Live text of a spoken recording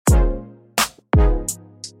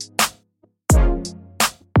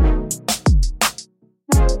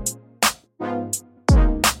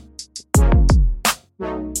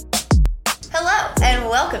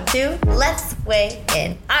welcome to Let's Weigh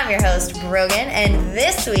In. I'm your host, Brogan, and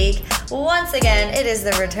this week, once again, it is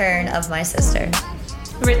the return of my sister.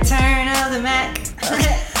 Return of the Mac.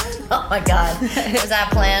 Oh my God. Was that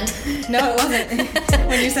planned? No, it wasn't.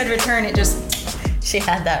 When you said return, it just... She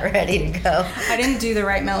had that ready to go. I didn't do the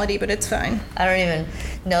right melody, but it's fine. I don't even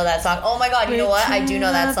know that song. Oh my God, you know what? I do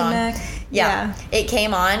know that song. Yeah. It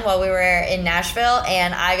came on while we were in Nashville,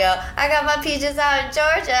 and I got my peaches out in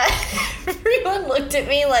Georgia. Everyone looked at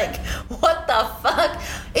me like, what the fuck?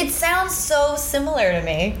 It sounds so similar to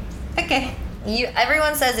me. Okay.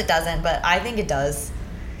 Everyone says it doesn't, but I think it does.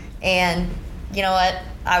 And you know what?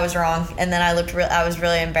 I was wrong, and then I was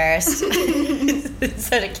really embarrassed.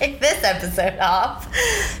 So to kick this episode off,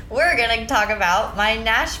 we're gonna talk about my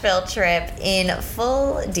Nashville trip in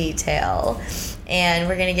full detail, and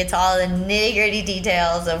we're gonna get to all the nitty-gritty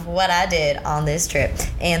details of what I did on this trip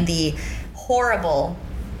and the horrible,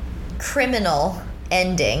 criminal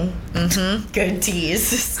ending. Good tease.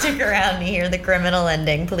 Stick around to hear the criminal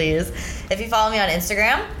ending, please. If you follow me on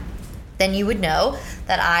Instagram, then you would know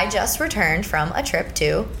that I just returned from a trip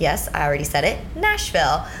to, yes, I already said it,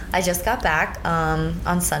 Nashville. I just got back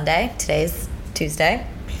on Sunday. Today's Tuesday.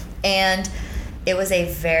 And it was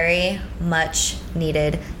a very much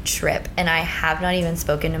needed trip. And I have not even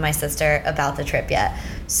spoken to my sister about the trip yet.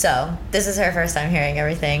 So this is her first time hearing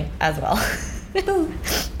everything as well.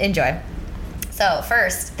 Enjoy. So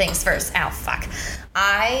first things first. Ow, fuck.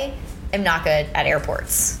 I am not good at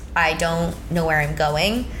airports. I don't know where I'm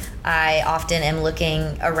going. I often am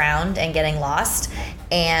looking around and getting lost.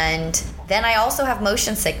 And then I also have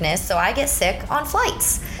motion sickness, so I get sick on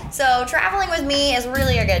flights. So traveling with me is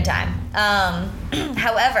really a good time.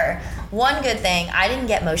 However, one good thing, I didn't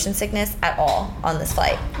get motion sickness at all on this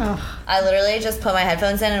flight. Oh. I literally just put my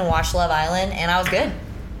headphones in and watched Love Island, and I was good.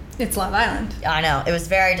 It's Love Island. I know. It was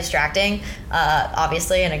very distracting,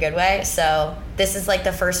 obviously in a good way. So this is like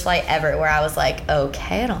the first flight ever where I was like,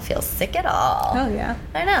 okay, I don't feel sick at all. Oh, yeah.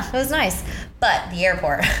 I know. It was nice. But the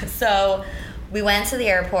airport. So we went to the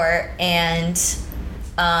airport, and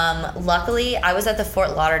luckily I was at the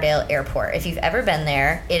Fort Lauderdale airport. If you've ever been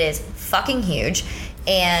there, it is fucking huge.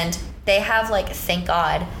 And they have, like, thank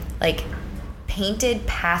God, like, painted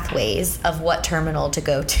pathways of what terminal to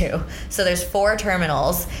go to. So there's 4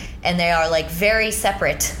 terminals, and they are like very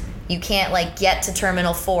separate. You can't like get to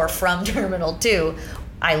terminal 4 from terminal 2.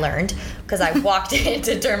 I learned because I walked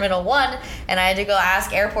into terminal 1 and I had to go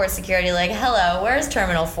ask airport security like, hello, where's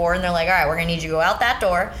terminal 4? And they're like, all right, we're gonna need you to go out that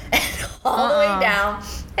door and all the way down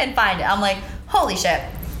and find it. I'm like, holy shit.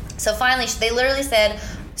 So finally they literally said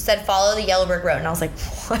follow the yellow brick road, and I was like,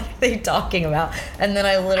 what are they talking about? And then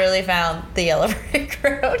I literally found the yellow brick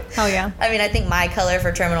road. Oh yeah. I mean, I think my color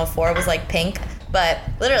for terminal 4 was like pink, but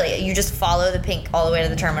literally you just follow the pink all the way to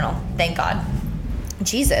the terminal. Thank God.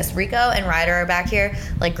 Jesus, Rico and Ryder are back here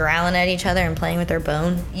like growling at each other and playing with their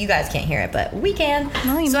bone. You guys can't hear it, but we can.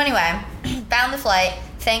 So anyway, found the flight,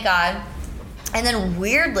 thank God. And then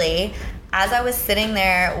weirdly, as I was sitting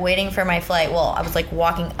there waiting for my flight, well, I was like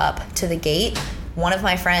walking up to the gate, one of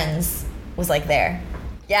my friends was like there.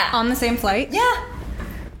 Yeah. On the same flight? Yeah.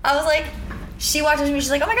 I was like, she walked up to me,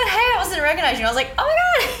 she's like, oh my God, hey, I wasn't recognize you. And I was like, oh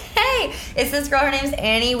my God, hey. It's this girl, her name's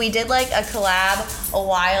Annie. We did like a collab a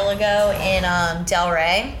while ago in Del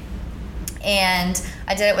Rey. And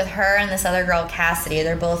I did it with her and this other girl, Cassidy.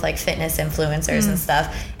 They're both like fitness influencers and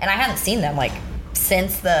stuff. And I hadn't seen them like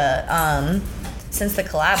since the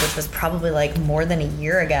collab, which was probably like more than a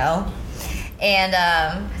year ago. And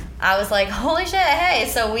I was like, holy shit, hey.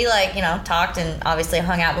 So we like, talked and obviously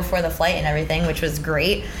hung out before the flight and everything, which was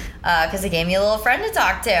great because it gave me a little friend to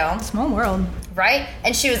talk to. Small world. Right?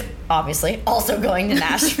 And she was obviously also going to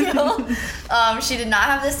Nashville. She did not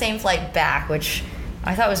have the same flight back, which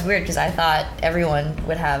I thought was weird because I thought everyone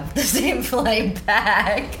would have the same flight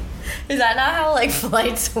back. Is that not how like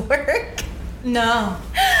flights work? No.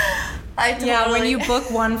 Yeah, when you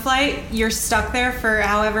book one flight, you're stuck there for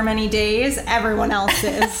however many days everyone else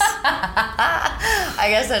is. I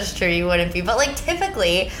guess that's true, you wouldn't be. But like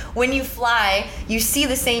typically, when you fly, you see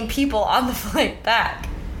the same people on the flight back.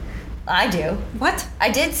 I do. What?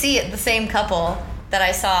 I did see the same couple that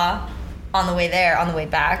I saw on the way there, on the way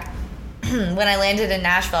back. When I landed in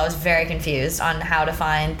Nashville, I was very confused on how to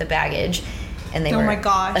find the baggage. And they were my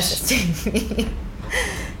gosh. assisting me.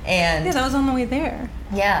 And yeah, that was on the way there.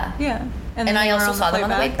 Yeah. Yeah. And I also saw them on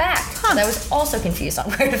the way back. Because I was also confused on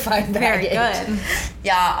where to find baggage. Very good.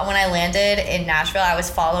 Yeah, when I landed in Nashville, I was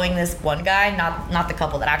following this one guy, not the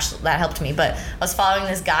couple that helped me, but I was following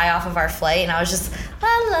this guy off of our flight, and I was just la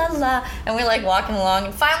la la, and we're like walking along,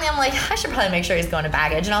 and finally I'm like, I should probably make sure he's going to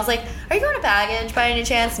baggage, and I was like, are you going to baggage by any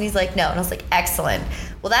chance? And he's like, no, and I was like, excellent.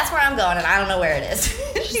 Well, that's where I'm going, and I don't know where it is.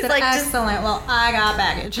 She's like, excellent. Well, I got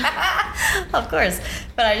baggage. Of course.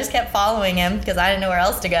 But I just kept following him because I didn't know where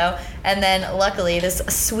else to go. And then luckily, this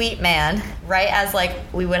sweet man, right as like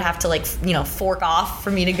we would have to like, fork off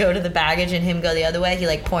for me to go to the baggage and him go the other way, he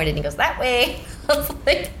like pointed and he goes, that way. I was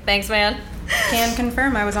like, thanks, man. Can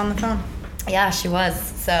confirm I was on the phone. Yeah, she was.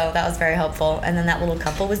 So that was very helpful. And then that little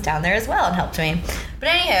couple was down there as well and helped me. But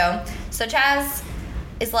anywho, so Chaz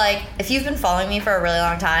is like, if you've been following me for a really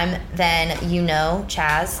long time, then you know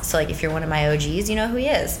Chaz. So like if you're one of my OGs, you know who he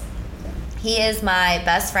is. He is my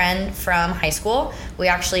best friend from high school. We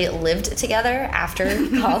actually lived together after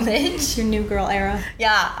college. Your new girl era.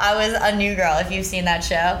 Yeah, I was a new girl, if you've seen that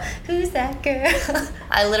show. Who's that girl?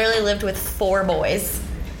 I literally lived with 4 boys.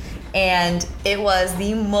 And it was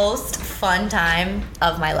the most fun time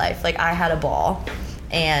of my life. Like, I had a ball.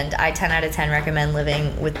 And I 10 out of 10 recommend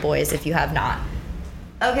living with boys if you have not.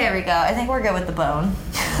 Okay, Rico, I think we're good with the bone.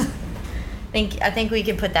 I think we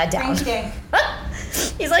can put that down.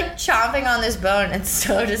 He's like chomping on this bone. It's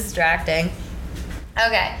so distracting.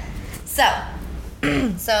 Okay, so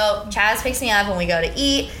Chaz picks me up when we go to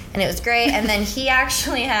eat, and it was great. And then he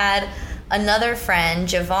actually had another friend,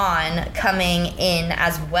 Javon, coming in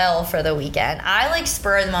as well for the weekend. I like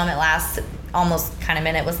spur of the moment last almost kind of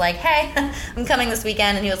minute was like, hey, I'm coming this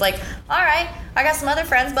weekend. And he was like, all right, I got some other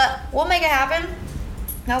friends, but we'll make it happen.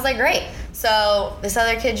 And I was like, great. So this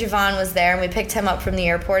other kid, Javon, was there, and we picked him up from the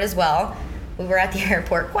airport as well. We were at the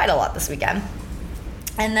airport quite a lot this weekend.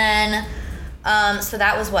 And then, so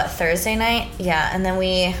that was what, Thursday night? Yeah, and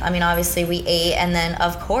then obviously we ate, and then,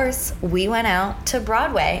 of course, we went out to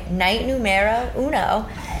Broadway, night numero uno.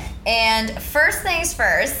 And first things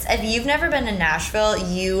first, if you've never been to Nashville,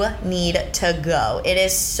 you need to go. It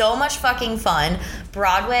is so much fucking fun.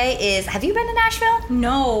 Broadway is... Have you been to Nashville?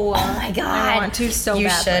 No. Oh my God. I want to so badly. You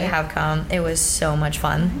should have come. It was so much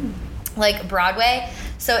fun. Like, Broadway...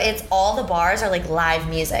 So it's all the bars are like live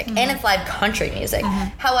music, and it's live country music.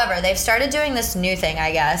 However, they've started doing this new thing,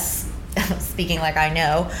 I guess. Speaking like I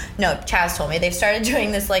know. No, Chaz told me. They've started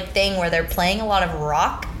doing this like thing where they're playing a lot of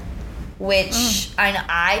rock, which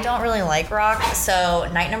I don't really like rock. So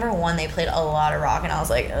night number 1, they played a lot of rock, and I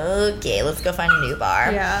was like, okay, let's go find a new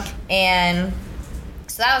bar. Yeah. And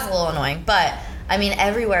so that was a little annoying. But, I mean,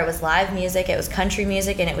 everywhere was live music. It was country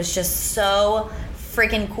music, and it was just so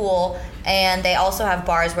freaking cool. And they also have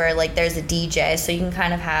bars where like there's a DJ, so you can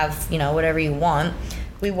kind of have whatever you want.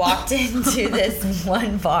 We walked into this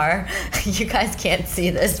one bar. You guys can't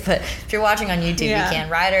see this, but if you're watching on YouTube, you can.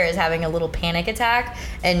 Ryder is having a little panic attack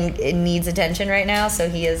and it needs attention right now, so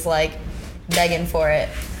he is like begging for it.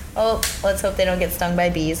 Oh, let's hope they don't get stung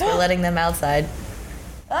by bees. We're letting them outside.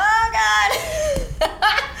 Oh God!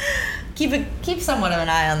 Keep somewhat of an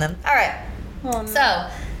eye on them. All right. Oh, no. So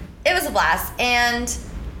it was a blast, and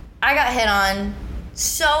I got hit on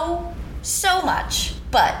so much,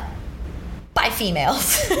 but by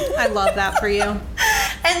females. I love that for you.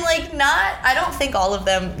 And like I don't think all of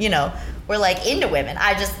them, were like into women.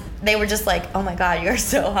 They were just like, oh my God, you're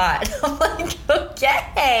so hot. I'm like,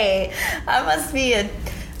 okay. I must be a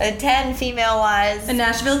 10 female-wise. A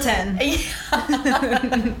Nashville 10.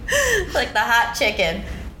 Yeah. Like the hot chicken.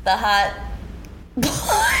 The hot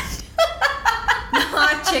blonde.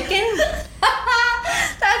 Hot chicken?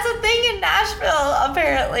 That's a thing in Nashville,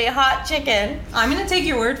 apparently. Hot chicken. I'm going to take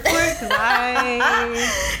your word for it, because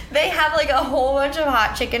They have, like, a whole bunch of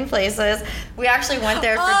hot chicken places. We actually went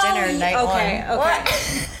there for dinner night one. Okay.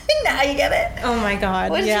 What? Now you get it? Oh, my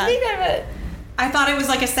God. What did you think of it? I thought it was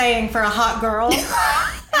like a saying for a hot girl.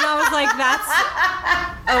 And I was like, that's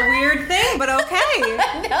a weird thing, but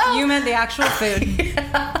okay. No. You meant the actual food.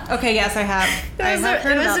 Yeah. Okay, yes, I have.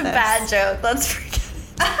 It was a bad joke. Let's forget it.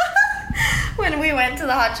 When we went to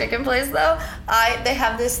the hot chicken place, though, they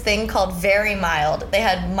have this thing called very mild. They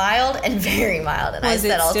had mild and very mild, and I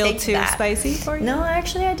said, I'll take that. Was it still too spicy for you? No,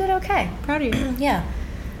 actually, I did okay. Proud of you. Yeah.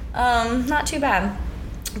 Not too bad.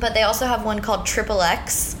 But they also have one called Triple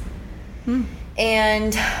X.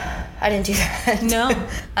 And I didn't do that. No.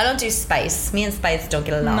 I don't do spice. Me and spice don't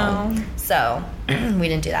get along. No. So we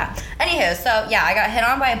didn't do that. Anywho, so yeah, I got hit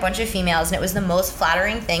on by a bunch of females, and it was the most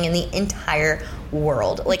flattering thing in the entire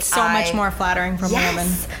world. Like, so much more flattering from women.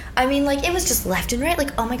 I mean, like, it was just left and right.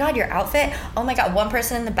 Like, oh my God, your outfit. Oh my God, one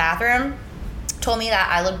person in the bathroom, told me that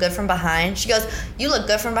I look good from behind. She goes, "You look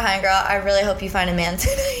good from behind, girl. I really hope you find a man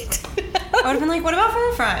tonight." I would have been like, what about from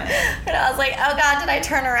the front? And I was like, oh God, did I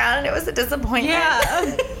turn around? And it was a disappointment.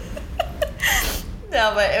 Yeah.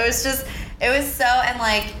 No, but it was so, and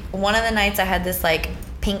like one of the nights I had this like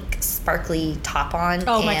pink sparkly top on.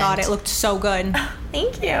 Oh my God, it looked so good.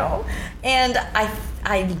 Thank you. And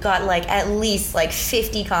I got like at least like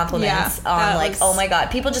 50 compliments on like, oh my God.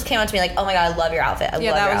 People just came up to me like, oh my God, I love your outfit. I love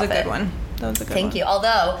your outfit. Yeah, that was a good one. That was a good one. Thank you.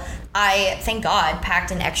 Although I, thank God,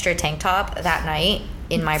 packed an extra tank top that night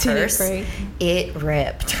in my purse. It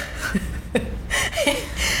ripped.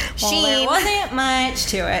 Well, there wasn't much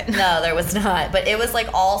to it. No, there was not. But it was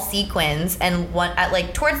like all sequins, and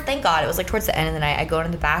thank God, it was like towards the end of the night. I go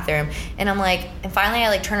into the bathroom, and I'm like, and finally I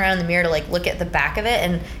like turn around in the mirror to like look at the back of it,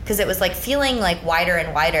 and because it was like feeling like wider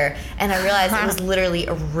and wider, and I realized it was literally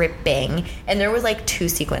ripping, and there was like 2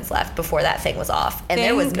 sequins left before that thing was off, and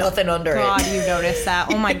there was nothing under it. God, you noticed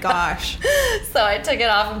that? Oh my gosh. So I took it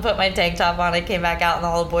off and put my tank top on. I came back out, and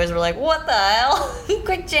all the boys were like, "What the hell?"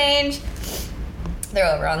 Quick change. They're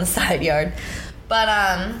over on the side yard. But,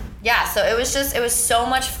 yeah, so it was so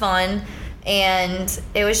much fun, and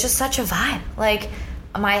it was just such a vibe. Like,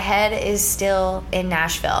 my head is still in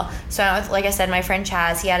Nashville. So, like I said, my friend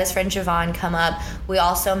Chaz, he had his friend Javon come up. We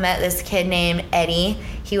also met this kid named Eddie.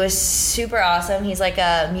 He was super awesome. He's like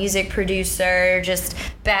a music producer, just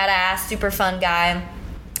badass, super fun guy.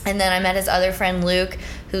 And then I met his other friend Luke,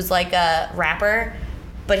 who's like a rapper,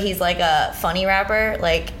 but he's like a funny rapper,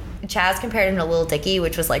 like Chaz compared him to Lil Dicky,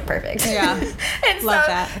 which was like perfect. Yeah. And love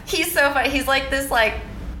so that. He's so funny. He's like this like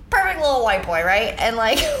perfect little white boy, right? And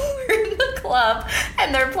like we're in the club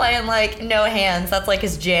and they're playing like No Hands. That's like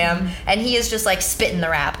his jam. And he is just like spitting the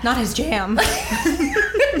rap. Not his jam.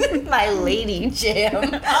 My lady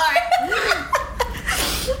jam.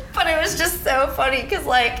 But it was just so funny because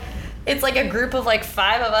like it's like a group of like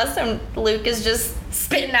 5 of us, and Luke is just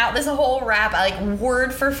spitting out this whole rap, like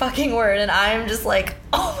word for fucking word, and I'm just like,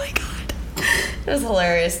 oh my God. It was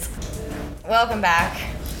hilarious. Welcome back.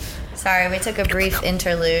 Sorry, we took a brief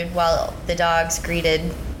interlude while the dogs greeted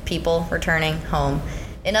people returning home.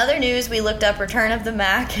 In other news, we looked up Return of the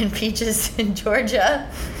Mac and Peaches in Georgia.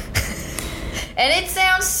 And it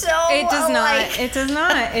sounds so It does alike. not. It does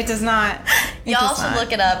not. It does not. Y'all should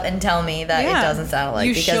look it up and tell me that it doesn't sound alike.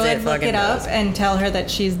 You because should it look it up and tell her that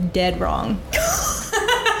she's dead wrong.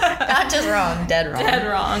 Not just wrong, dead wrong. Dead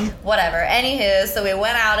wrong. Whatever. Anywho, so we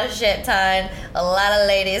went out a shit ton. A lot of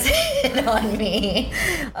ladies hit on me.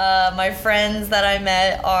 My friends that I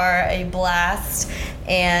met are a blast,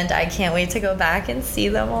 and I can't wait to go back and see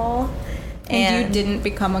them all. And you didn't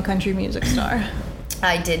become a country music star.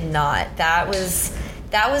 I did not. That was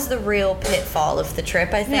the real pitfall of the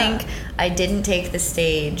trip, I think. Yeah. I didn't take the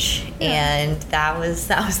stage, and that was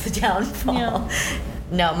the downfall. Yeah.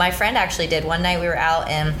 No, my friend actually did. One night we were out,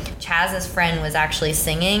 and Chaz's friend was actually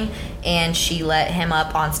singing, and she let him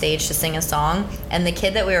up on stage to sing a song. And the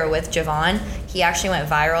kid that we were with, Javon, he actually went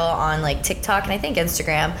viral on like TikTok and I think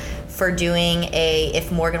Instagram for doing a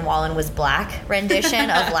If Morgan Wallen Was Black rendition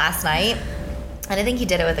of Last Night. And I think he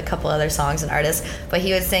did it with a couple other songs and artists, but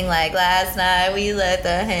he would sing like, last night we let the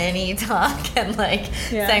Henny talk, and like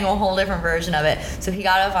sang a whole different version of it. So he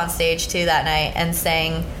got up on stage too that night and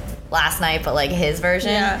sang Last Night, but like his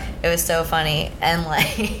version. Yeah. It was so funny, and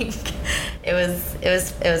like it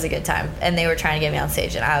was a good time. And they were trying to get me on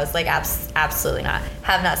stage, and I was like, absolutely not.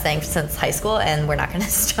 Have not sang since high school, and we're not going to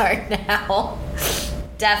start now.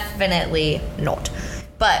 Definitely not.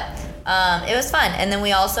 But it was fun. And then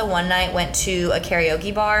we also one night went to a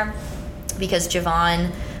karaoke bar because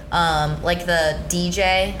Javon, like the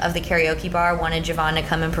DJ of the karaoke bar, wanted Javon to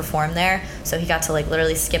come and perform there. So he got to like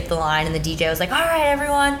literally skip the line, and the DJ was like, all right,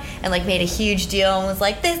 everyone, and like made a huge deal and was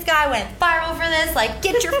like, this guy went viral for this, like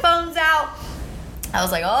get your phones out. I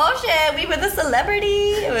was like, oh shit, we were the celebrity.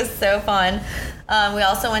 It was so fun. We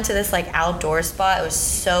also went to this like outdoor spot. It was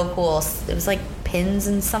so cool. It was like pins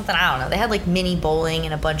and something, I don't know. They had like mini bowling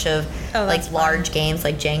and a bunch of like large games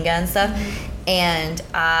like Jenga and stuff. Mm-hmm.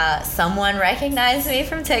 And someone recognized me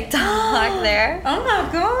from TikTok there. Oh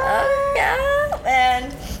my God. Yeah.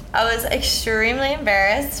 And I was extremely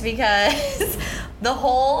embarrassed because the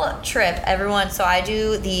whole trip, everyone, so I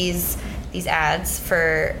do these ads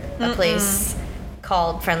for a place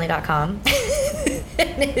called friendly.com.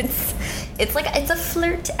 And it's a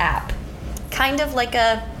flirt app. Kind of like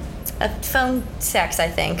a phone sex, I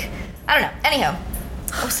think. I don't know. Anyhow,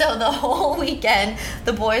 so the whole weekend,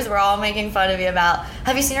 the boys were all making fun of me about,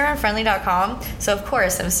 have you seen her on friendly.com? So, of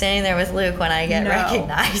course, I'm standing there with Luke when I get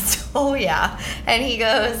recognized. Oh, yeah. And he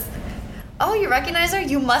goes, oh, you recognize her?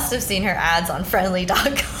 You must have seen her ads on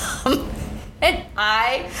friendly.com. And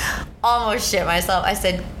I almost shit myself. I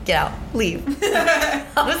said, get out, leave.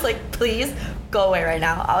 I was like, please go away right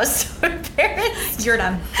now. I was so embarrassed. You're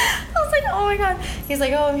done. I was like, oh my God. He's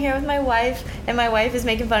like, oh, I'm here with my wife, and my wife is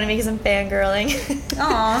making fun of me because I'm fangirling.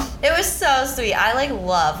 Aw. It was so sweet. I like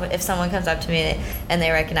love if someone comes up to me and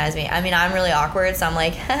they recognize me. I mean, I'm really awkward, so I'm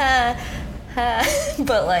like, ha, ha.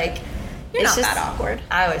 But like, You're it's not just, that awkward.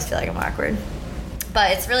 I always feel like I'm awkward.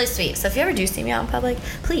 But it's really sweet. So if you ever do see me out in public,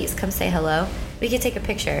 please come say hello. We could take a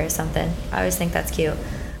picture or something. I always think that's cute.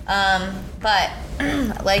 But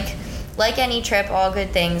like any trip, all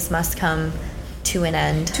good things must come to an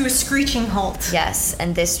end. To a screeching halt. Yes,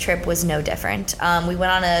 and this trip was no different. We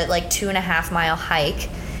went on a 2.5 mile hike,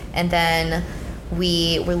 and then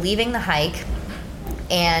we were leaving the hike,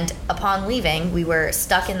 and upon leaving, we were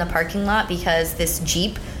stuck in the parking lot because this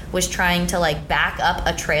Jeep was trying to back up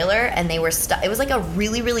a trailer, and they were stuck. It was a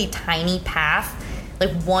really, really tiny path.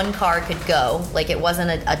 One car could go. It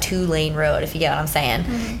wasn't a 2-lane road, if you get what I'm saying.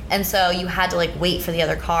 Mm-hmm. And so you had to wait for the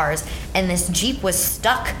other cars, and this Jeep was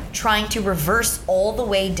stuck trying to reverse all the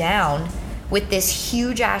way down with this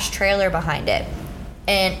huge ass trailer behind it.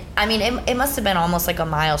 And I mean, it must have been almost a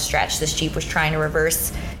mile stretch this Jeep was trying to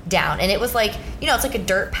reverse down. And it was it's a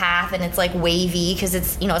dirt path, and it's wavy because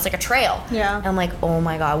it's, it's a trail. Yeah. And I'm like, oh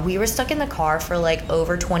my God, we were stuck in the car for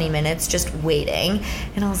over 20 minutes just waiting.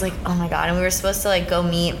 And I was like, oh my God. And we were supposed to go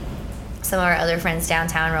meet some of our other friends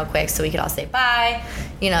downtown real quick so we could all say bye,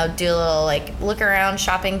 do a little look around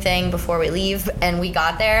shopping thing before we leave. And we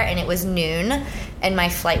got there, and it was noon, and my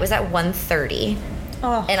flight was at 1:30.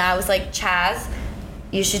 Oh. And I was like, Chaz,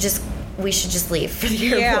 we should just leave for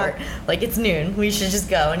the airport. Yeah. It's noon. We should just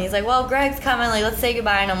go. And he's like, well, Greg's coming. Let's say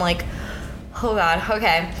goodbye. And I'm like, oh God,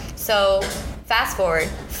 okay. So fast forward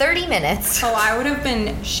 30 minutes. Oh, I would have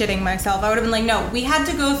been shitting myself. I would have been like, no, we had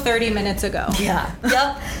to go 30 minutes ago. Yeah.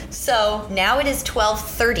 Yep. So now it is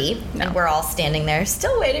 12:30, and we're all standing there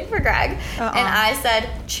still waiting for Greg. And I said,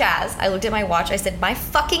 Chaz, I looked at my watch. I said, my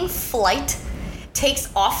fucking flight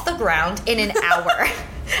takes off the ground in an hour.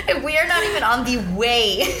 And we are not even on the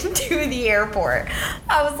way to the airport.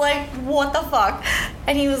 I was like, what the fuck?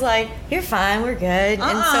 And he was like, you're fine, we're good. And so,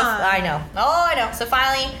 I know. Oh, I know. So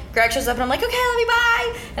finally, Greg shows up, and I'm like, okay, love you,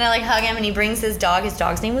 bye. And I hug him, and he brings his dog. His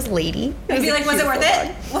dog's name was Lady. I'd be like, was it worth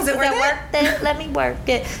it? Was it worth it? Let me work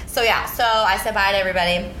it. So yeah, so I said bye to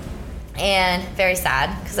everybody. And very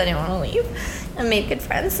sad, because I didn't want to leave. And made good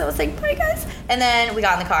friends. So I was like, bye, guys. And then we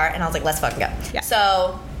got in the car, and I was like, let's fucking go. Yeah.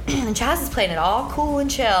 So... and Chaz is playing it all cool and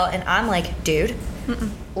chill, and I'm like, dude,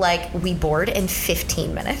 we board in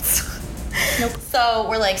 15 minutes. Nope. So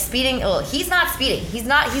we're speeding. Well, he's not speeding. He's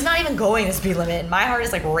not even going the speed limit. And my heart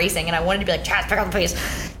is racing, and I wanted to be like, Chaz, pick up the pace.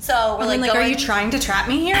 So we're going. Are you trying to trap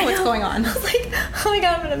me here? What's going on? I was like, oh my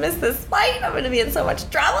God, I'm gonna miss this flight. I'm gonna be in so much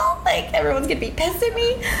trouble. Everyone's gonna be pissed at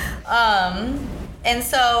me. And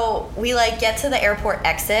so we get to the airport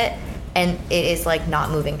exit, and it is not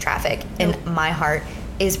moving traffic, and my heart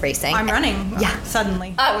is racing. I'm running. Yeah.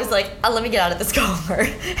 Suddenly. I was like, let me get out of this car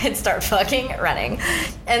and start fucking running.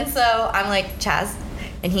 And so I'm like, Chaz,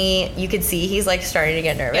 and you could see he's starting to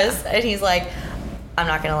get nervous. Yeah. And he's like, I'm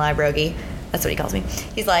not gonna lie, Brogy. That's what he calls me.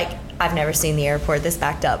 He's like, I've never seen the airport this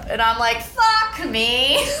backed up. And I'm like, fuck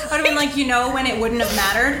me. I would have been like, when it wouldn't have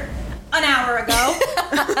mattered? An hour ago.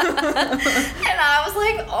 And I was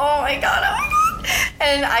like, oh my God.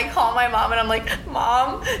 And I call my mom, and I'm like,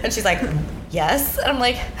 Mom. And she's like, yes. And I'm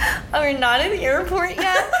like, oh, we're not in the airport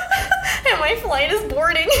yet. And my flight is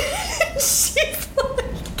boarding.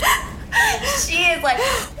 She is like,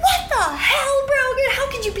 what the hell, Brogan? How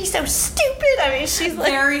could you be so stupid? I mean, she's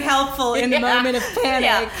very helpful in the moment of panic.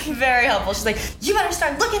 Yeah, very helpful. She's like, you better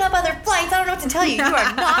start looking up other flights. I don't know what to tell you. You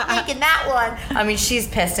are not making that one. I mean, she's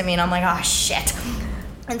pissed at me, and I'm like, oh, shit.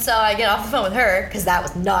 And so I get off the phone with her, because that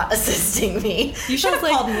was not assisting me. You should have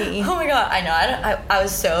called me. Oh my God, I know. I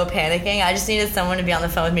was so panicking. I just needed someone to be on the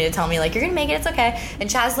phone with me to tell me, you're going to make it, it's okay. And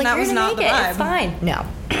Chad's like, you're going to make it, it's fine. No.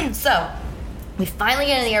 So we finally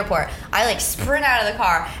get into the airport. I sprint out of the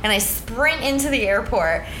car, and I sprint into the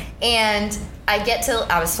airport, and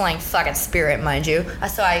I was flying fucking Spirit, mind you.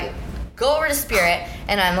 So I go over to Spirit,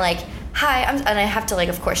 and I'm like, hi, and I have to,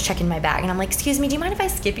 of course, check in my bag. And I'm like, excuse me, do you mind if I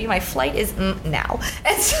skip you? My flight is now.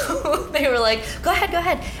 And so they were like, go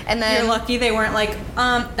ahead. And then... You're lucky they weren't like,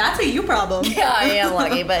 that's a you problem. Yeah, I am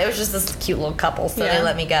lucky, but it was just this cute little couple, so they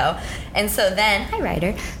let me go. And so then... Hi,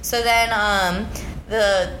 Ryder. So then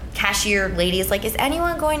the cashier lady is like, is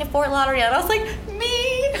anyone going to Fort Lauderdale? And I was like,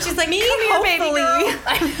 me! She's like, come here,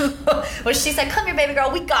 baby girl. Well, she said, come here, baby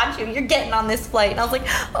girl. We got you. You're getting on this flight. And I was like,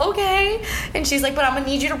 okay. And she's like, but I'm going to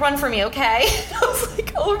need you to run for me, okay? And I was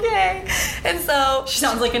like, okay. And so... She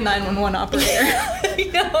sounds like a 911 operator.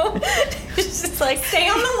 You know? She's just like... Stay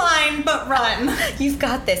on the line, but run. You've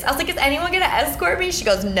got this. I was like, is anyone going to escort me? She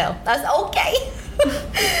goes, no. I was okay.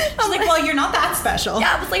 I was like, well, you're not that special.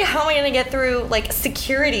 Yeah, I was like, how am I going to get through, like,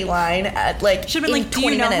 security line at, like, should have been like, do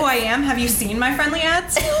you know who I am? Have you seen my friendly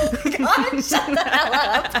ads? God, shut the hell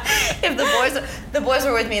up. If the boys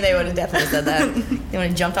were with me, they would have definitely said that. They would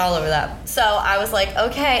have jumped all over that. So I was like,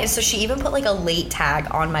 okay. And so she even put, like, a late tag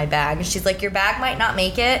on my bag. And she's like, your bag might not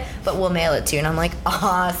make it, but we'll mail it to you. And I'm like,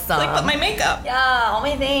 awesome. Like, but my makeup. Yeah, all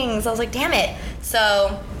my things. I was like, damn it.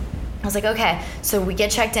 So... I was like, okay. So we get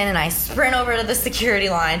checked in, and I sprint over to the security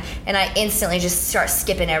line, and I instantly just start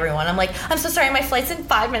skipping everyone. I'm like, I'm so sorry, my flight's in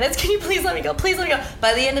 5 minutes. Can you please let me go? Please let me go.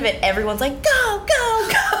 By the end of it, everyone's like, go, go,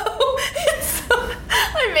 go. And so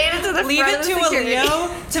I made it to the Leave front it of the to security. a Leo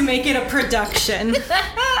to make it a production.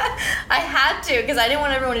 I had to, because I didn't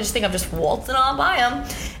want everyone to just think I'm just waltzing on by them.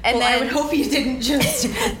 And well, then I would hope you didn't just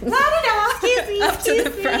excuse me, up to the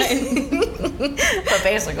front. But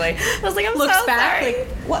basically, I was like, I'm looks so back sorry. like,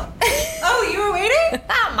 what? Oh, you were waiting?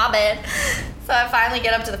 My bad. So I finally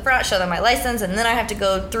get up to the front, show them my license, and then I have to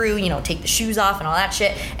go through, you know, take the shoes off and all that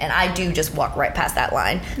shit. And I do just walk right past that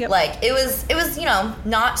line. Yep. Like, it was, you know,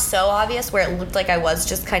 not so obvious where it looked like I was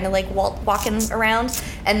just kind of like walking around.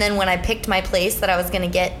 And then when I picked my place that I was going to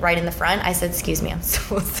get right in the front, I said, excuse me, I'm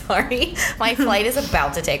so sorry. My flight is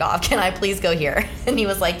about to take off. Can I please go here? And he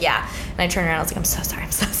was like, yeah. And I turned around, I was like, I'm so sorry,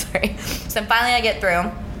 I'm so sorry. So finally I get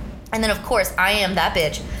through. And then, of course, I am that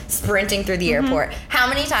bitch sprinting through the airport. How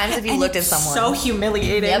many times have you looked at someone? So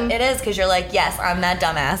humiliating. Yep, it is, because you're like, yes, I'm that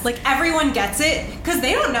dumbass. Like, everyone gets it, because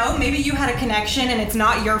they don't know. Maybe you had a connection, and it's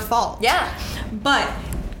not your fault. Yeah. But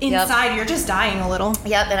inside, you're just dying a little.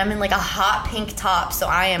 Yep, and I'm in, like, a hot pink top, so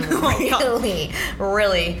I am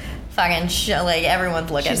really fucking like, everyone's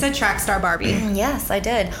looking. She said track star Barbie. Yes, I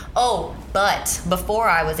did. Oh, but before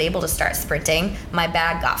I was able to start sprinting, my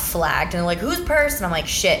bag got flagged. And they're like, whose purse? And I'm like,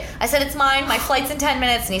 shit. I said, it's mine. My flight's in 10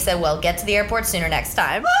 minutes. And he said, well, get to the airport sooner next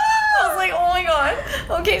time. I was like, oh my God.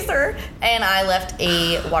 Okay, sir. And I left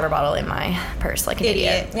a water bottle in my purse like an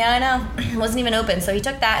idiot. Yeah, I know. It wasn't even open. So he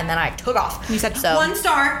took that, and then I took off. You said, so, 1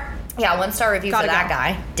 star. Yeah, 1-star review Gotta for that go.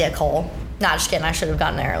 guy. Dickhole. Nah, just kidding. I should have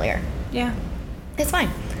gotten there earlier. Yeah. It's fine.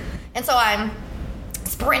 And so I'm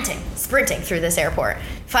sprinting through this airport.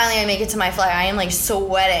 Finally, I make it to my flight. I am like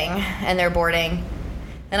sweating, and they're boarding.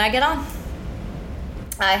 And I get on.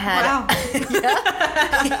 I had... Wow.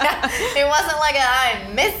 Yeah. It wasn't like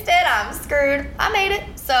I missed it, I'm screwed. I made it.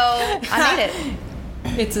 So, I made it.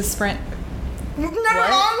 It's a sprint.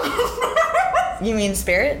 What? You mean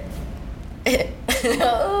Spirit?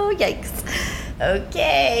 Oh, yikes.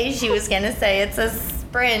 Okay, she was going to say it's a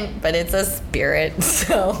sprint, but it's a Spirit.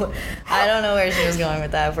 So, I don't know where she was going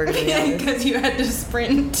with that, if we're going to be honest. Because you had to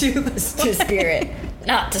sprint to the To Spirit,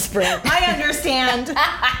 not to sprint. I understand.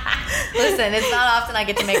 Listen, it's not often I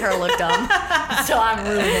get to make her look dumb, so I'm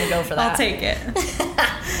really going to go for that. I'll take it.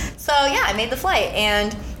 So, yeah, I made the flight,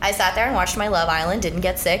 and I sat there and watched my Love Island, didn't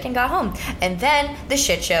get sick, and got home. And then the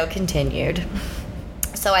shit show continued.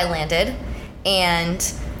 So I landed, and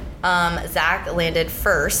Zach landed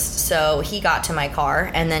first, so he got to my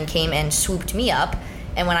car and then came and swooped me up.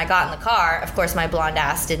 And when I got in the car, of course, my blonde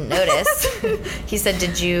ass didn't notice. He said,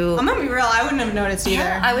 did you... I'm gonna be real, I wouldn't have noticed either.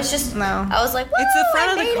 Yeah, I was just... No. I was like, whoa, it's the front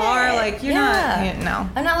I of the made car, it. like, you're not... No.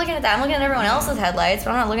 I'm not looking at that. I'm looking at everyone else's headlights,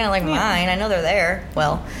 but I'm not looking at, like, mine. I know they're there.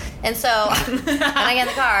 Well, and so, and I get in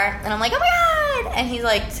the car, and I'm like, oh my God! And he's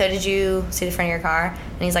like, so did you see the front of your car?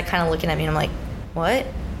 And he's, like, kind of looking at me, and I'm like, what?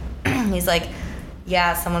 He's like,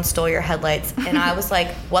 yeah, someone stole your headlights. And I was like,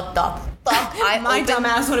 what the fuck? My dumb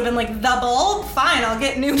ass would have been like, the bulb? Fine, I'll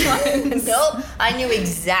get new ones. Nope. I knew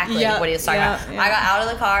exactly what he was talking about. Yeah. I got out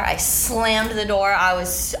of the car. I slammed the door.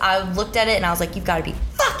 I looked at it, and I was like, you've got to be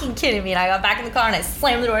fucking kidding me. And I got back in the car, and I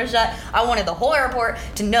slammed the door shut. I wanted the whole airport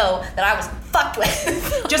to know that I was fucked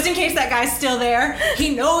with. Just in case that guy's still there.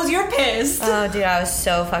 He knows you're pissed. Oh, dude, I was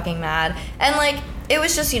so fucking mad. And, like, it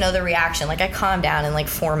was just, the reaction. Like, I calmed down in, like,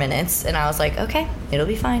 4 minutes, and I was like, okay, it'll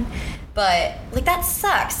be fine. But, like, that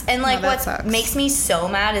sucks. And, like, what sucks. makes me so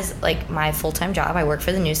mad is, like, my full-time job. I work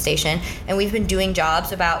for the news station, and we've been doing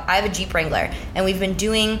jobs about... I have a Jeep Wrangler, and we've been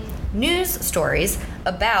doing news stories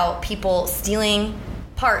about people stealing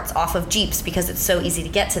parts off of Jeeps because it's so easy to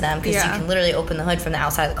get to them because you can literally open the hood from the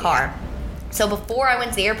outside of the car. So before I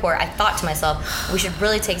went to the airport, I thought to myself, we should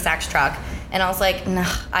really take Zach's truck. And I was like, no.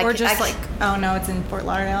 Oh no, it's in Fort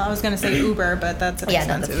Lauderdale. I was going to say Uber, but that's an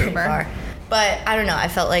expensive pretty Uber. far. But I don't know. I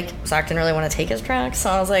felt like Zach didn't really want to take his truck, so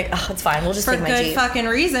I was like, oh, it's fine. We'll just take my Jeep. For good fucking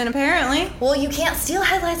reason, apparently. Well, you can't steal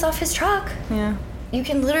headlights off his truck. Yeah. You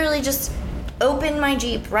can literally just open my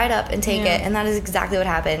Jeep right up and take it, and that is exactly what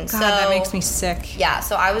happened. God, that makes me sick. Yeah,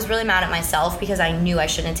 so I was really mad at myself because I knew I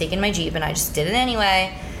shouldn't have taken my Jeep, and I just did it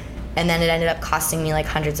anyway. And then it ended up costing me like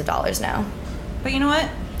hundreds of dollars now. But you know what?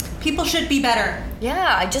 People should be better.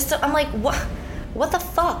 Yeah, I'm like, what the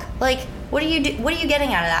fuck? Like, what are you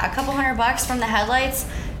getting out of that? A couple $100 from the headlights?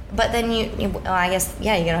 But then well, I guess,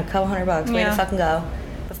 yeah, you get a couple $100. Way to fucking go.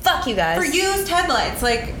 But fuck you guys. For used headlights,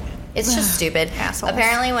 like... It's just stupid. Assholes.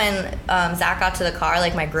 Apparently when Zach got to the car,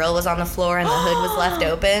 like my grill was on the floor and the hood was left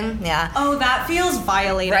open. Yeah. Oh, that feels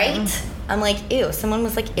violating. Right? I'm like, ew, someone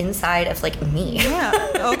was like inside of like me. Yeah.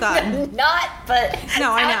 Oh God. Not, but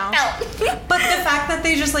no, I know. But the fact that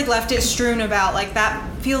they just like left it strewn about, like that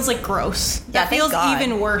feels like gross. That feels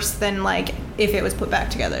even worse than like if it was put back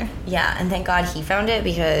together. Yeah, and thank God he found it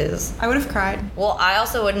because I would have cried. Well, I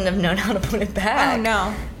also wouldn't have known how to put it back. Oh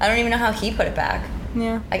no. I don't even know how he put it back.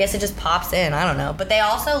 Yeah. I guess it just pops in. I don't know. But they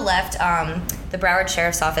also left, the Broward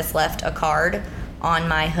Sheriff's Office left a card on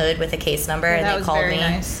my hood with a case number, and they called me.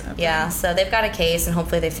 Nice. Okay. Yeah, so they've got a case, and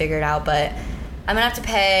hopefully they figure it out. But I'm gonna have to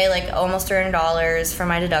pay like almost $300 for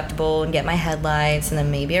my deductible and get my headlights, and then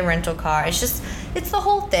maybe a rental car. It's the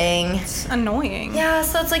whole thing. It's annoying. Yeah,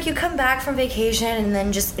 so it's like you come back from vacation and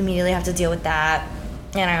then just immediately have to deal with that.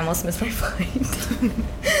 And I almost missed my flight.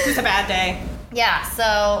 It's a bad day. Yeah,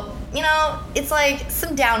 so, it's like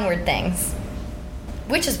some downward things.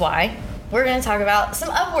 Which is why we're going to talk about some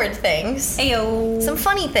upward things. Ayo. Some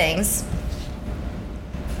funny things.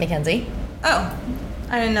 Mackenzie. Oh,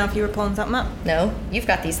 I didn't know if you were pulling something up. No, you've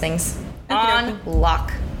got these things on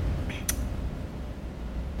lock.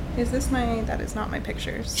 Is this that is not my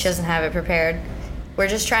pictures. She doesn't have it prepared. We're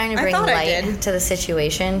just trying to bring light to the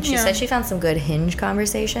situation. She said she found some good Hinge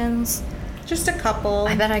conversations. Just a couple.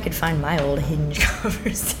 I bet I could find my old Hinge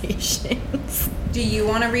conversations. Do you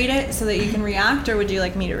want to read it so that you can react, or would you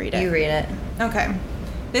like me to read it? You read it. Okay.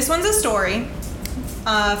 This one's a story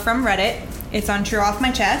from Reddit. It's on True Off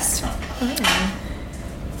My Chest.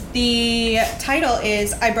 The title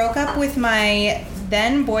is, I broke up with my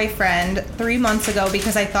then boyfriend 3 months ago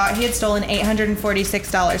because I thought he had stolen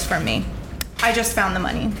 $846 from me. I just found the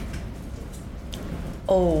money.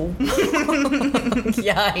 Oh.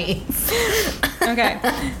 Yikes. Okay.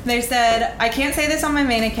 They said, I can't say this on my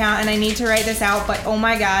main account and I need to write this out, but oh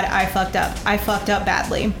my God, I fucked up. I fucked up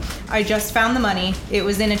badly. I just found the money. It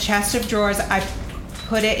was in a chest of drawers. I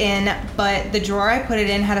put it in, but the drawer I put it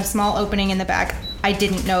in had a small opening in the back. I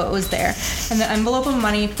didn't know it was there. And the envelope of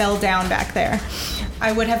money fell down back there.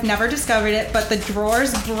 I would have never discovered it, but the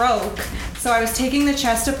drawers broke. So I was taking the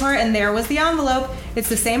chest apart and there was the envelope. It's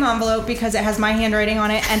the same envelope because it has my handwriting on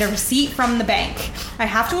it and a receipt from the bank. I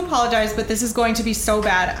have to apologize, but this is going to be so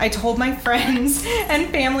bad. I told my friends and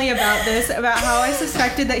family about this, about how I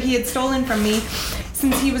suspected that he had stolen from me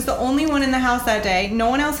since he was the only one in the house that day. No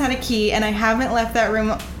one else had a key and I haven't left that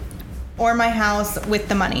room or my house with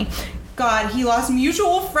the money. God, he lost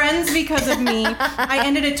mutual friends because of me. I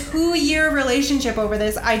ended a 2-year relationship over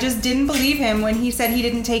this. I just didn't believe him when he said he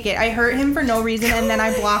didn't take it. I hurt him for no reason and then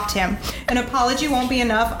I blocked him. An apology won't be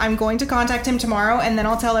enough. I'm going to contact him tomorrow and then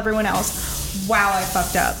I'll tell everyone else. Wow, I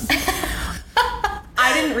fucked up.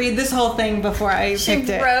 I didn't read this whole thing before I picked it.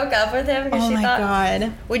 She broke up with him because she thought... Oh my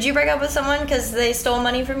God. Would you break up with someone because they stole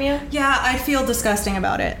money from you? Yeah, I'd feel disgusting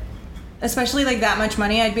about it. Especially like that much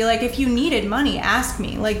money. I'd be like, if you needed money, ask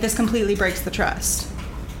me. Like, this completely breaks the trust.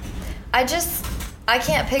 I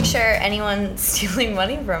can't picture anyone stealing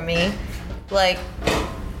money from me. Like,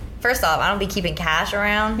 first off, I don't be keeping cash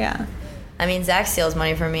around. Yeah. I mean, Zach steals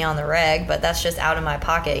money from me on the reg, but that's just out of my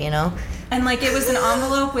pocket, And like, it was an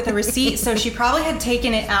envelope with a receipt, so she probably had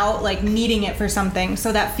taken it out, like needing it for something.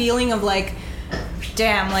 So that feeling of like,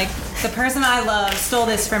 damn, like the person I love stole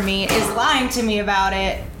this from me, is lying to me about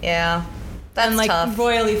it. Yeah. That's like tough.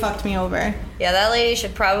 Royally fucked me over. Yeah, that lady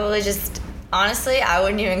should probably just... Honestly, I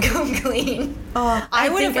wouldn't even come clean. Oh, I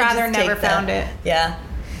would have rather never found it. Yeah.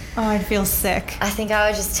 Oh, I'd feel sick. I think I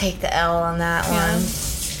would just take the L on that one.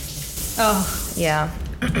 Oh. Yeah.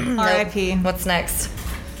 R.I.P. Nope. What's next?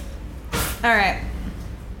 All right.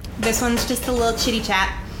 This one's just a little chitty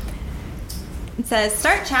chat. It says,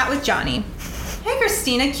 start chat with Johnny. Hey,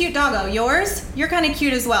 Christina, cute doggo. Yours? You're kind of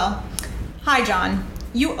cute as well. Hi, John.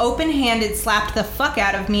 You open-handed slapped the fuck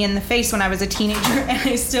out of me in the face when I was a teenager, and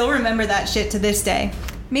I still remember that shit to this day.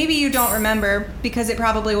 Maybe you don't remember, because it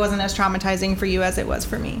probably wasn't as traumatizing for you as it was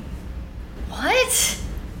for me. What?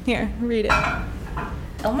 Here, read it.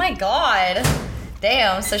 Oh my God.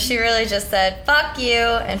 Damn, so she really just said, fuck you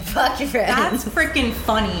and fuck your friends. That's freaking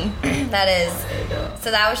funny. That is.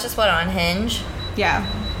 So that was just what, on Hinge? Yeah.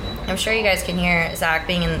 I'm sure you guys can hear Zach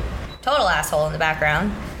being a total asshole in the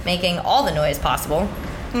background, making all the noise possible.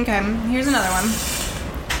 Okay, here's another one.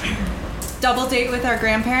 Double date with our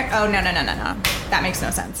grandparent. Oh, no. That makes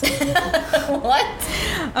no sense. What?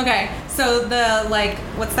 Okay, so the, like,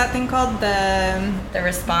 what's that thing called? The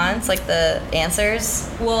response, like the answers?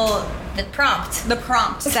 Well, the prompt. The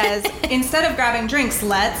prompt says, instead of grabbing drinks,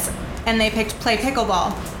 let's, and they picked play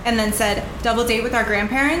pickleball, and then said, double date with our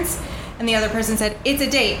grandparents, and the other person said, it's a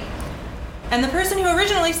date. And the person who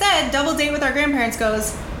originally said, double date with our grandparents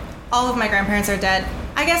goes, all of my grandparents are dead.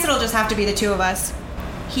 I guess it'll just have to be the two of us.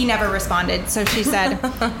 He never responded, so she said,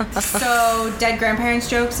 so dead grandparents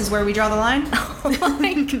jokes is where we draw the line? Oh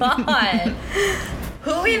my god.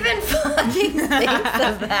 Who even fucking thinks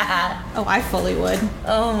of that? Oh, I fully would.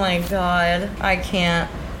 Oh my god. I can't.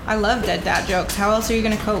 I love dead dad jokes. How else are you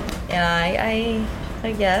gonna cope? Yeah,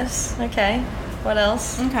 I guess. Okay. What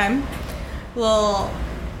else? Okay.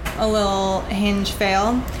 A little Hinge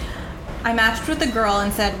fail. I matched with a girl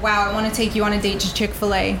and said, wow, I want to take you on a date to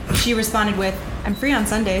Chick-fil-A. She responded with, I'm free on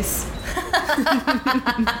Sundays.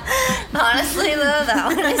 Honestly, though, that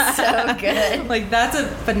one is so good. Like, that's a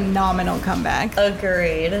phenomenal comeback.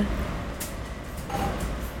 Agreed.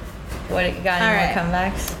 What, you got any more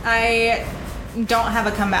comebacks? I don't have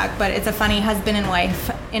a comeback, but it's a funny husband and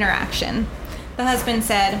wife interaction. The husband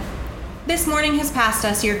said, this morning has passed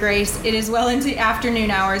us, Your Grace. It is well into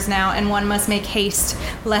afternoon hours now, and one must make haste,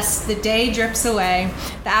 lest the day drips away.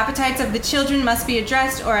 The appetites of the children must be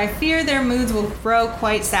addressed, or I fear their moods will grow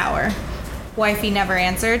quite sour. Wifey never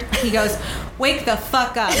answered. He goes, wake the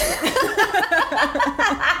fuck up.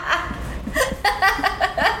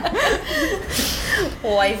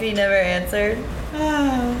 Wifey never answered.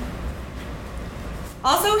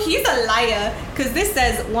 Also, he's a liar, because this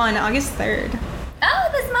says August 3rd. Oh,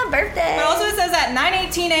 that's my birthday. But also it says at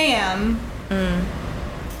 9:18 a.m.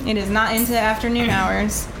 It is not into afternoon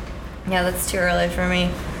hours. Yeah, that's too early for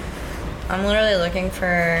me. I'm literally looking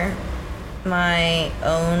for my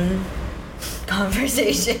own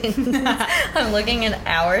conversation. I'm looking at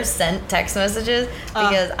our sent text messages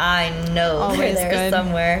because I know they're there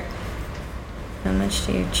somewhere. How much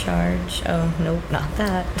do you charge? Oh, nope, not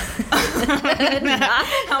that.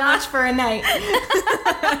 How much for a night?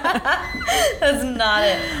 That's not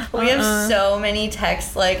it. We have so many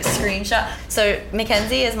texts, like, screenshot. So,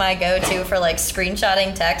 Mackenzie is my go-to for, like,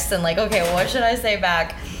 screenshotting texts and, like, okay, what should I say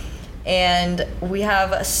back? And we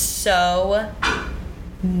have so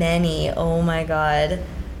many. Oh, my God.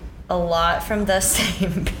 A lot from the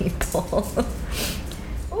same people.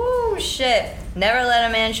 Ooh, shit. Never let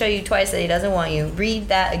a man show you twice that he doesn't want you. Read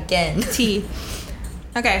that again. T.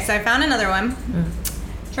 Okay, so I found another one.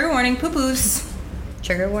 Trigger warning, poo-poos.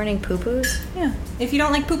 Trigger warning, poo-poos? Yeah. If you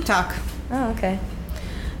don't like poop talk. Oh, okay.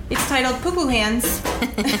 It's titled Poo-poo Hands.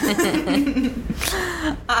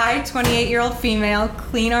 I, 28-year-old female,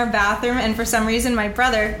 clean our bathroom, and for some reason my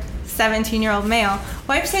brother, 17-year-old male,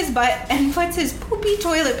 wipes his butt and puts his poopy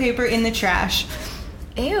toilet paper in the trash.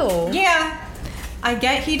 Ew. Yeah. I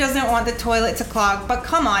get he doesn't want the toilet to clog, but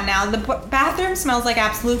come on now. The bathroom smells like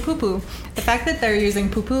absolute poo-poo. The fact that they're using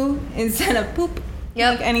poo-poo instead of poop,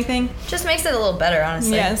 like anything. Just makes it a little better,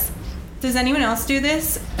 honestly. Yes. Does anyone else do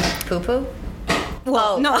this? Poo-poo?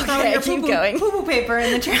 Well, no, okay, keep going. Poo-poo paper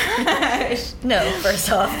in the trash. No,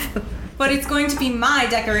 first off. But it's going to be my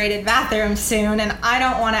decorated bathroom soon, and I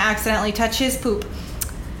don't want to accidentally touch his poop.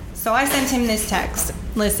 So I sent him this text.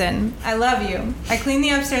 Listen, I love you. I clean the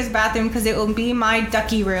upstairs bathroom because it will be my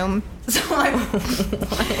ducky room. So I'm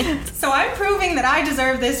proving that I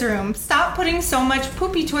deserve this room. Stop putting so much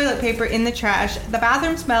poopy toilet paper in the trash. The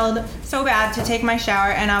bathroom smelled so bad to take my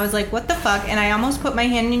shower, and I was like, what the fuck? And I almost put my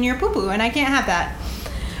hand in your poo-poo, and I can't have that.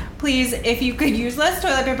 Please, if you could use less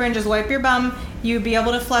toilet paper and just wipe your bum, you'd be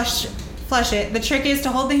able to flush it. The trick is to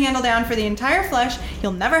hold the handle down for the entire flush.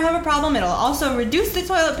 You'll never have a problem. It'll also reduce the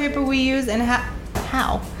toilet paper we use and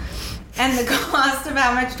how? And the cost of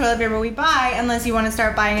how much toilet paper we buy, unless you want to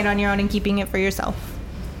start buying it on your own and keeping it for yourself.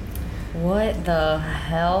 What the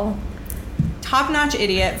hell? Top-notch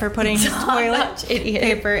idiot for putting toilet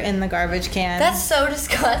paper in the garbage can. That's so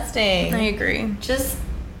disgusting. I agree. Just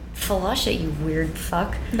flush it, you weird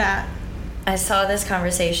fuck. That. I saw this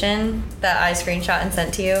conversation that I screenshot and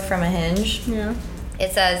sent to you from a Hinge. Yeah.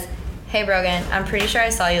 It says, hey Brogan, I'm pretty sure I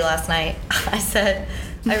saw you last night. I said,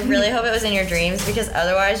 I really hope it was in your dreams because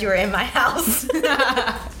otherwise you were in my house.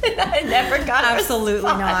 I never got Absolutely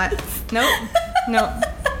not. Nope.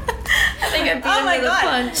 I think I beat him with a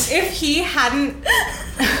punch. If he hadn't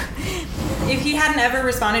If he hadn't ever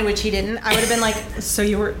responded, which he didn't, I would have been like, so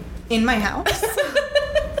you were in my house?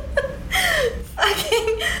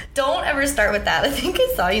 Fucking don't ever start with that. I think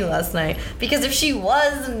I saw you last night. Because if she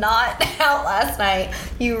was not out last night,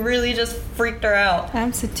 you really just freaked her out.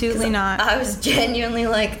 Absolutely not. I was genuinely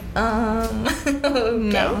like, okay.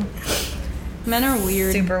 No. Men are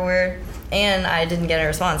weird. Super weird. And I didn't get a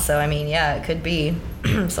response, so I mean, yeah, it could be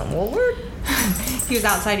some weird. He was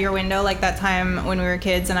outside your window like that time when we were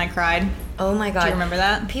kids and I cried. Oh my god. Do you remember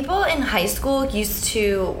that? People in high school used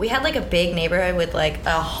to, we had like a big neighborhood with like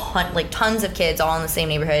tons of kids all in the same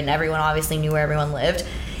neighborhood, and everyone obviously knew where everyone lived.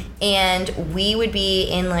 And we would be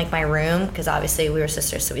in like my room, because obviously we were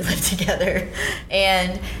sisters, so we lived together.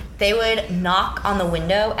 And they would knock on the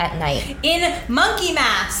window at night. In monkey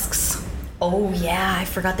masks. Oh yeah, I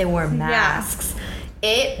forgot they wore masks.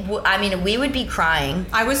 I mean, we would be crying.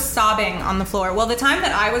 I was sobbing on the floor. Well, the time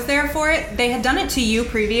that I was there for it, they had done it to you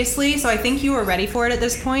previously, so I think you were ready for it at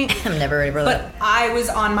this point. I'm never ready for that. But I was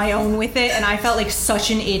on my own with it, and I felt like such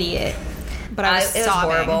an idiot. But I was sobbing. It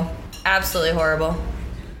was horrible. Absolutely horrible.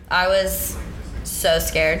 I was so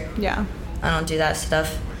scared. Yeah. I don't do that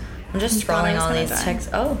stuff. I'm just scrolling all these texts.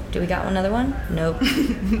 Oh, do we got another one? Nope.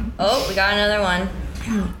 Oh, we got another one.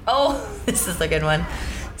 Oh, this is a good one.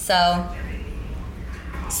 So,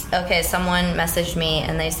 okay, someone messaged me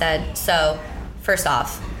and they said, so, first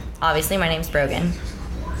off, obviously my name's Brogan.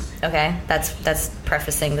 Okay, that's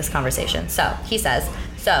prefacing this conversation. So, he says,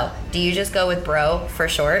 so, do you just go with bro for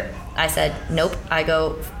short? I said, nope, I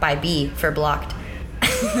go by B for blocked.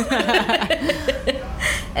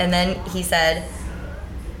 And then he said,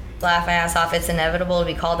 laugh my ass off, it's inevitable to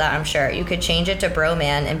be called that, I'm sure. You could change it to bro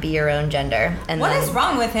man and be your own gender. And what is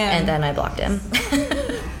wrong with him? And then I blocked him.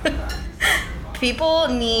 People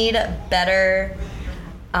need better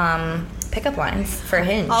pickup lines for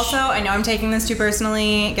Hinge. Also, I know I'm taking this too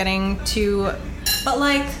personally, but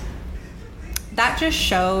like, that just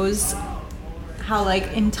shows how like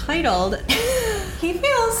entitled he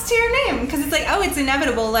feels to your name. Because it's like, oh, it's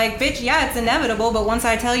inevitable. Like, bitch, yeah, it's inevitable, but once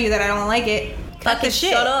I tell you that I don't like it, cut the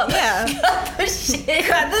shit. Shut up. Yeah. Cut the shit.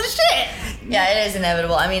 Cut the shit. Yeah, it is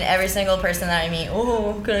inevitable. I mean, every single person that I meet,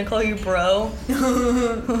 oh, can I call you bro?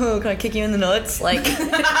 Can I kick you in the nuts? Like,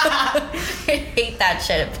 I hate that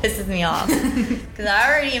shit. It pisses me off. Because I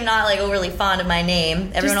already am not, like, overly fond of my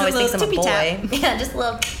name. Everyone always thinks I'm a boy. Tap. Yeah, just a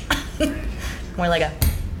little. More like a.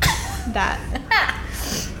 That.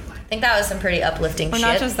 I think that was some pretty uplifting shit. Or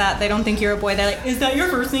not just that, they don't think you're a boy. They're like, is that your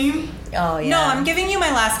first name? Oh, yeah. No, I'm giving you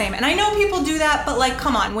my last name. And I know people do that, but like,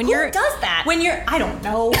 come on. Who does that? I don't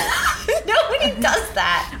know. Nobody does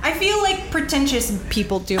that. I feel like pretentious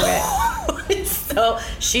people do it. So,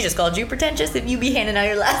 she just called you pretentious if you be handing out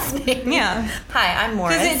your last name. Yeah. Hi, I'm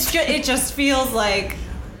Morris. Because it just feels like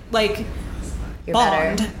You're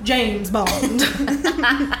Bond. better. James Bond.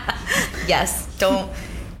 Yes.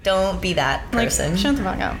 Don't be that person. Like, shut the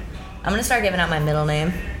fuck up. I'm going to start giving out my middle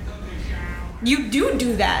name. You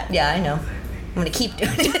do that. Yeah, I know. I'm going to keep doing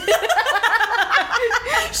it.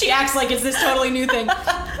 She acts like it's this totally new thing.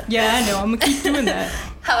 Yeah, I know. I'm going to keep doing that.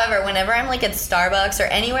 However, whenever I'm like at Starbucks or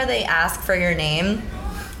anywhere they ask for your name,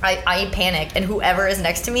 I panic. And whoever is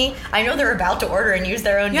next to me, I know they're about to order and use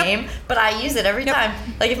their own name, but I use it every time.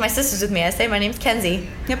 Like if my sister's with me, I say my name's Kenzie.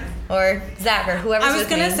 Yep. Or Zach or whoever's with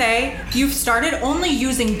me. I was going to say, you've started only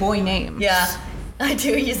using boy names. Yeah. I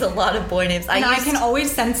do use a lot of boy names. I can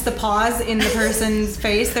always sense the pause in the person's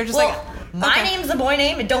face. They're just my name's a boy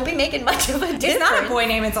name, and don't be making much of a difference. It's not a boy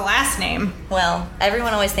name, it's a last name. Well,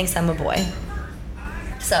 everyone always thinks I'm a boy.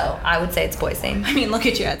 So, I would say it's boy's name. I mean, look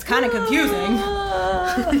at you. It's kind of confusing.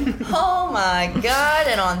 Oh my god.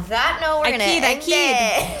 And on that note, we're going to end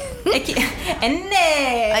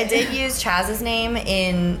it. I did use Chaz's name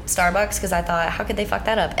in Starbucks because I thought, how could they fuck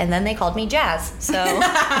that up? And then they called me Jazz. So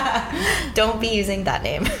don't be using that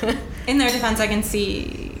name. In their defense, I can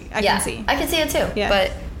see. I can see it too. Yeah.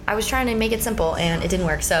 But I was trying to make it simple and it didn't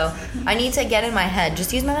work. So I need to get in my head.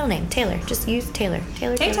 Just use my middle name, Taylor. Just use Taylor.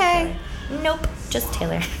 Taylor. Nope, just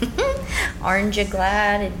Taylor. Aren't you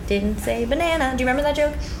glad it didn't say banana? Do you remember that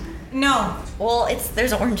joke? No. Well,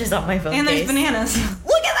 there's oranges on my phone and case. There's bananas.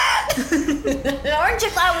 Look at that! Aren't you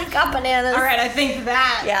glad we've got bananas? All right, I think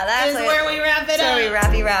that is where we wrap it up. So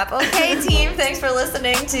we wrap. Okay, team, thanks for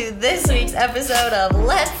listening to this week's episode of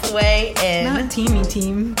Let's Weigh In. Not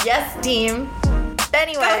team. Yes, team.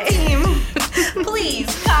 Anyway, go team.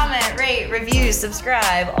 Please comment, rate, review,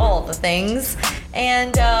 subscribe, all the things.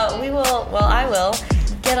 And I will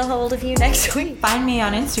get a hold of you next week. Find me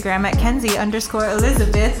on Instagram at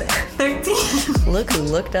Kenzie_Elizabeth13. Look who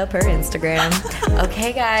looked up her Instagram.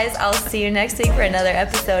 Okay, guys, I'll see you next week for another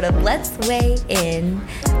episode of Let's Weigh In.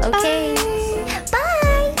 Okay. Bye.